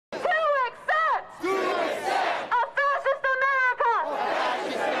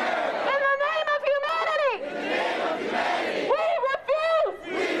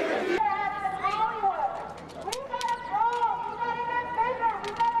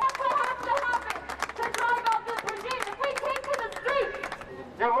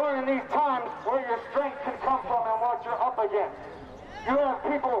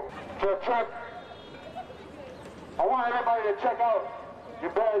time, I want everybody to check out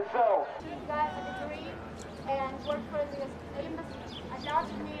your bad self. I got a degree and worked for the embassy,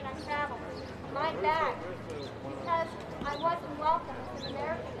 adopted me, and I traveled. My back, because I wasn't welcome as an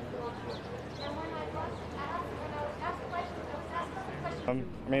American. And when I was asked questions, I was asked questions. I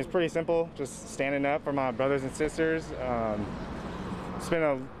mean, it's pretty simple, just standing up for my brothers and sisters. It's been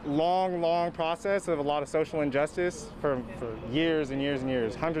a long process of a lot of social injustice for years and years and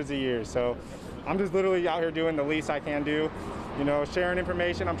years, hundreds of years. So I'm just literally out here doing the least I can do, you know, sharing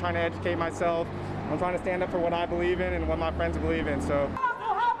information. I'm trying to educate myself. I'm trying to stand up for what I believe in and what my friends believe in. So.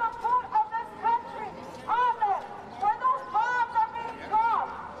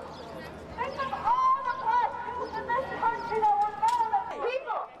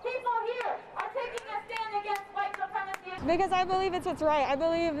 Because I believe it's what's right. I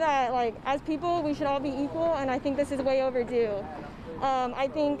believe that, like, as people, we should all be equal, and I think this is way overdue. I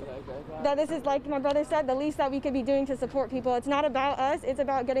think that this is, like my brother said, the least that we could be doing to support people. It's not about us. It's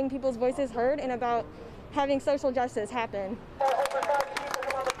about getting people's voices heard and about having social justice happen.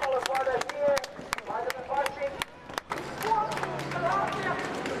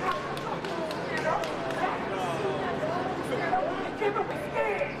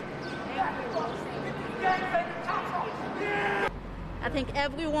 I think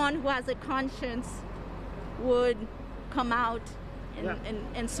everyone who has a conscience would come out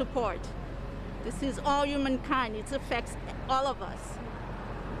and support. This is all humankind. It affects all of us.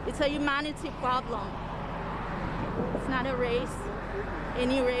 It's a humanity problem. It's not a race,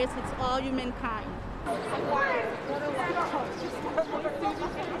 any race, it's all humankind.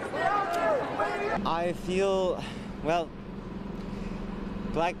 I feel, well,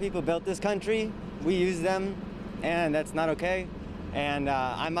 black people built this country, we use them, and that's not okay. And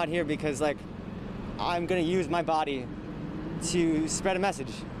I'm out here because, like, I'm gonna use my body to spread a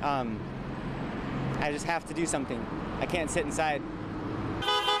message. I just have to do something. I can't sit inside.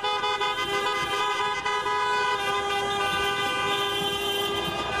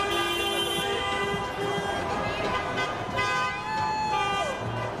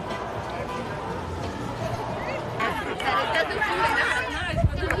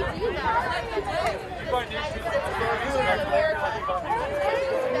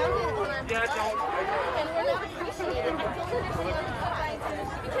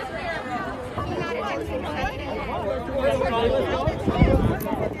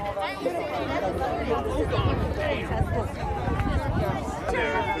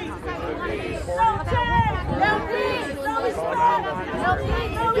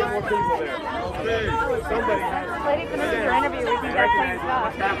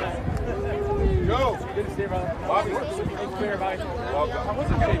 Yo, good to see you, brother. Bobby, it's clear, buddy.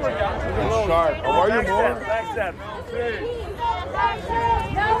 Sharp. How are you, more? Back step. Hey,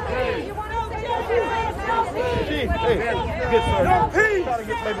 good sir. Try to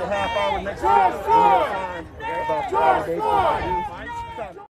get maybe a half hour next time. About 5 days.